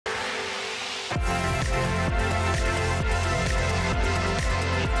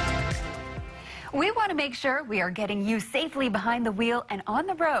We want to make sure we are getting you safely behind the wheel and on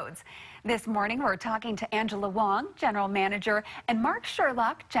the roads. This morning, we're talking to Angela Wong, General Manager, and Mark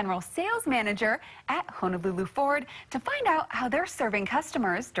Sherlock, General Sales Manager at Honolulu Ford, to find out how they're serving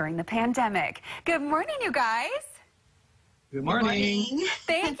customers during the pandemic. Good morning, you guys. Good morning.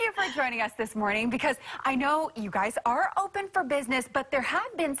 Thank you for joining us this morning, because I know you guys are open for business, but there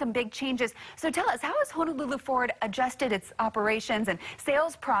have been some big changes. So tell us, how has Honolulu Ford adjusted its operations and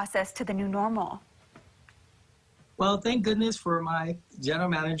sales process to the new normal? Well, thank goodness for my general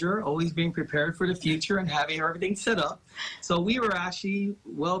manager always being prepared for the future and having everything set up. So we were actually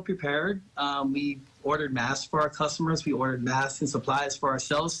well prepared. We ordered masks for our customers. We ordered masks and supplies for our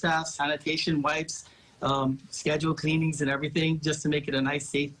sales staff, sanitation wipes, scheduled cleanings and everything, just to make it a nice,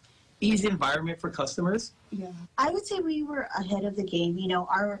 safe, easy environment for customers. Yeah, I would say we were ahead of the game. You know,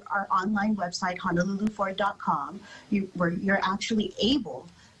 our online website, honoluluford.com, you're actually able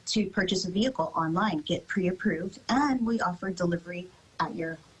to purchase a vehicle online, get pre-approved, and we offer delivery at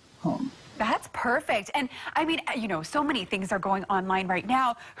your home. That's perfect. And I mean, you know, so many things are going online right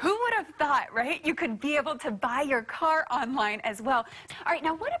now. Who would have thought, right? You could be able to buy your car online as well. All right,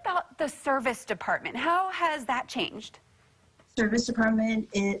 now what about the service department? How has that changed? Service department,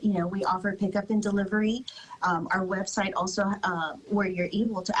 you know, we offer pickup and delivery. Our website also, where you're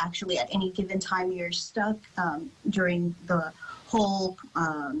able to actually, at any given time you're stuck during the whole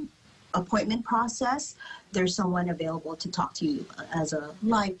appointment process, there's someone available to talk to you as a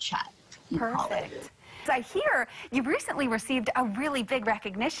live chat. Perfect. So I hear you recently received a really big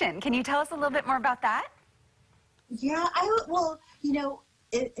recognition. Can you tell us a little bit more about that? Yeah, well, you know,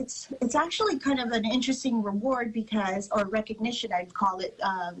 it's actually kind of an interesting reward, because, or recognition, I'd call it,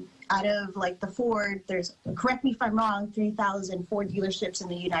 out of like the Ford, there's, correct me if I'm wrong, 3,000 Ford dealerships in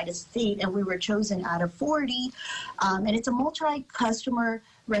the United States, and we were chosen out of 40, and it's a multi-customer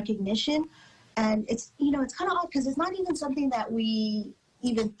recognition, and it's, you know, it's kind of odd because it's not even something that we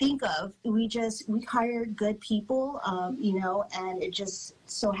even think of. We hire good people, you know, and it just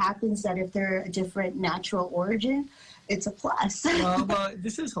so happens that if they're a different natural origin, it's a plus. Well,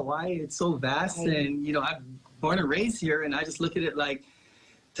 this is Hawaii. It's so vast, and, you know, I'm born and raised here, and I just look at it like,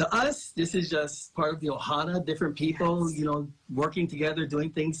 to us, this is just part of the ohana, different people, yes, you know, working together, doing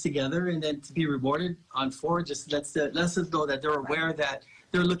things together, and then to be rewarded on Ford just lets us know that they're aware that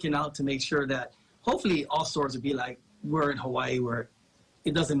they're looking out to make sure that hopefully all stores will be like, we're in Hawaii, where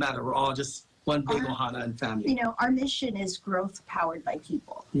it doesn't matter. We're all just one big ohana and family. You know, our mission is growth powered by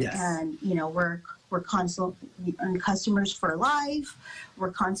people. Yes. And, you know, we're constantly customers for life.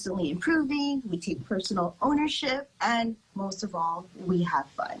 We're constantly improving. We take personal ownership, and most of all, we have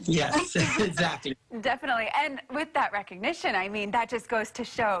fun. Yes, exactly. Definitely. And with that recognition, I mean, that just goes to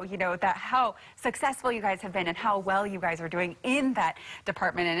show, you know, that how successful you guys have been and how well you guys are doing in that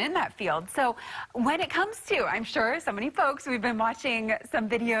department and in that field. So when it comes to, I'm sure so many folks, we've been watching some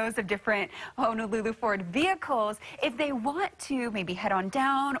videos of different Honolulu Ford vehicles. If they want to maybe head on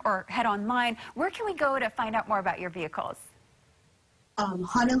down or head online, where can we go to find out more about your vehicles?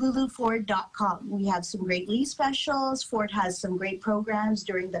 Honoluluford.com. We have some great lease specials. Ford has some great programs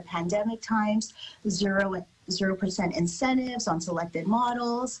during the pandemic times, 0% incentives on selected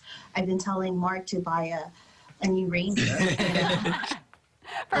models. I've been telling Mark to buy a new Ranger.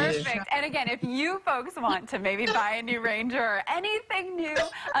 Perfect. And again, if you folks want to maybe buy a new Ranger or anything new,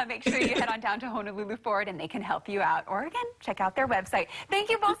 make sure you head on down to Honolulu Ford and they can help you out. Or again, check out their website. Thank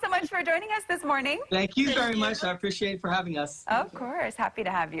you both so much for joining us this morning. Thank you very much. I appreciate it for having us. Of course. Happy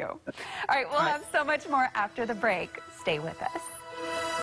to have you. All right. We'll have so much more after the break. Stay with us.